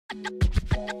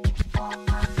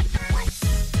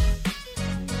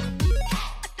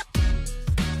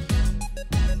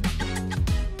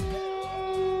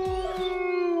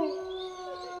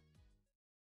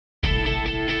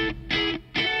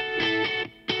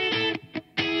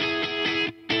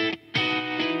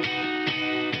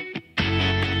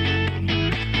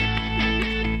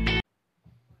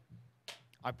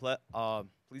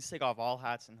Please take off all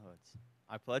hats and hoods.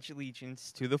 I pledge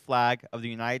allegiance to the flag of the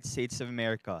United States of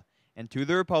America and to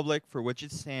the republic for which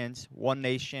it stands, one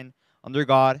nation, under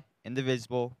God,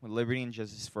 indivisible, with liberty and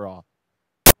justice for all.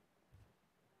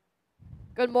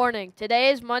 Good morning.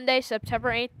 Today is Monday,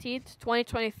 September 18th,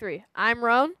 2023. I'm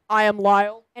Roan. I am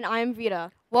Lyle. And I am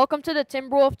Vita. Welcome to the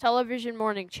Timberwolf Television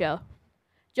Morning Show.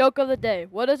 Joke of the day.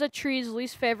 What is a tree's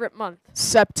least favorite month?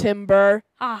 September.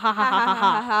 Ha ha ha ha ha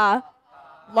ha ha.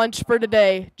 Lunch for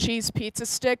today: cheese pizza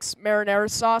sticks, marinara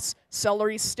sauce,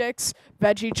 celery sticks,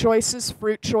 veggie choices,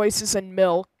 fruit choices, and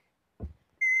milk.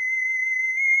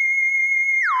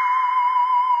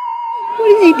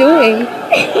 What is he doing?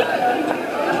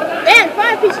 Man,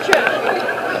 find a piece of trash.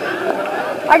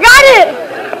 I got it!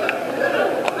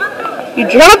 You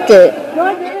dropped it. No,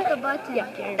 I didn't. The button. Yeah,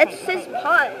 it says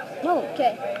pause. No.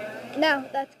 Okay. Now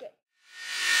that's good.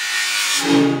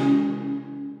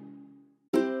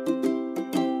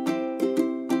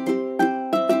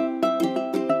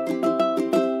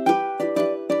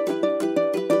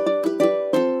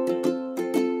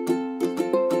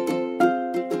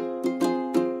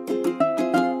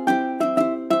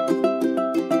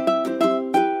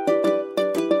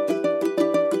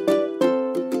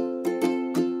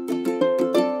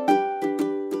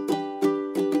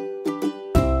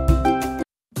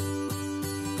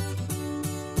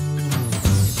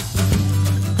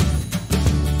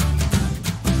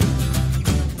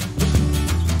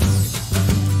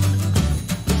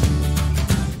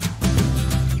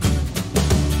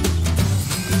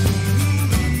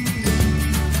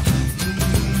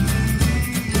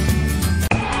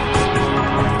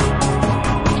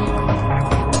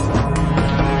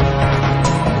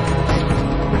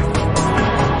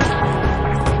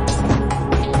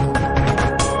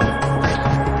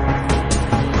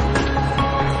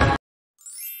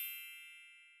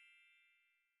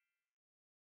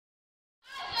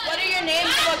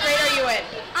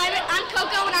 I'm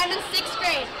Coco and I'm in 6th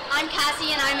grade. I'm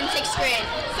Cassie and I'm in 6th grade.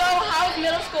 So how's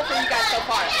middle school for you guys so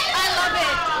far? I love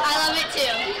it. I love it too.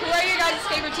 Who are your guys'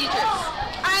 favorite teachers?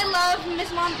 I love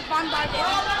Miss Von Barden. I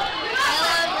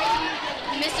love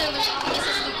Mrs.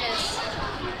 Lucas.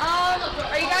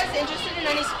 Are you guys interested in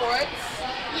any sports?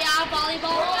 Yeah,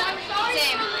 volleyball.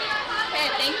 Same. Okay,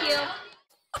 thank you.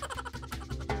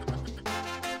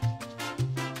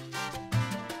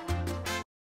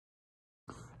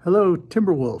 Hello,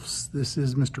 Timberwolves. This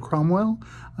is Mr. Cromwell.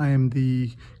 I am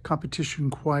the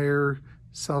Competition Choir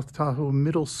South Tahoe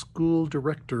Middle School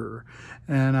Director,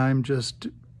 and I'm just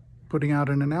putting out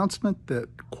an announcement that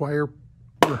choir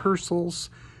rehearsals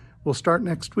will start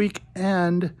next week,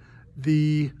 and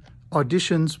the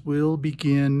auditions will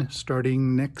begin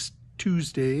starting next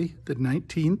Tuesday, the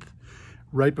 19th,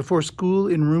 right before school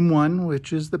in room 1,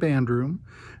 which is the band room.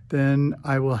 Then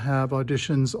I will have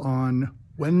auditions on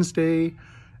Wednesday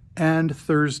and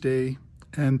Thursday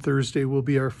will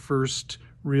be our first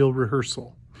real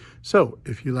rehearsal. So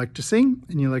if you like to sing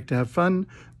and you like to have fun,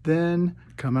 then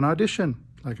come and audition.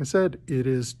 Like I said, it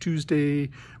is Tuesday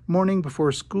morning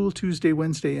before school, Tuesday,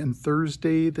 Wednesday, and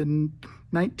Thursday, the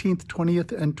 19th,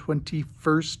 20th, and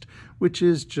 21st, which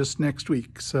is just next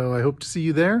week. So I hope to see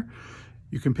you there.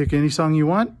 You can pick any song you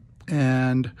want,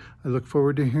 and I look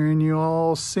forward to hearing you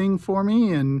all sing for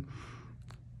me and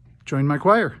join my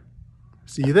choir.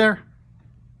 See you there.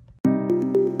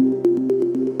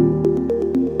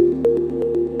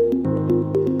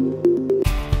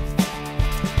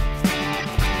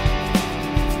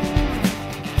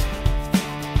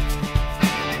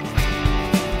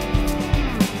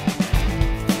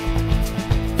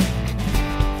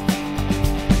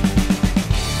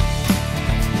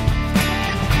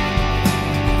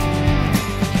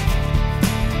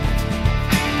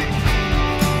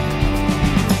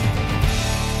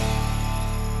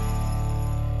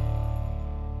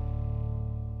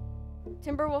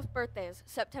 Timberwolf birthdays,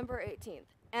 September 18th.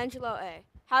 Angelo A.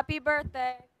 Happy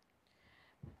birthday.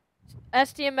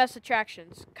 STMS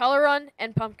attractions, Color Run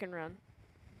and Pumpkin Run.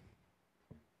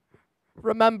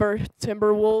 Remember,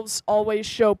 Timberwolves always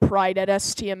show pride at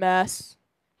STMS.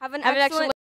 Have an Have an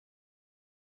excellent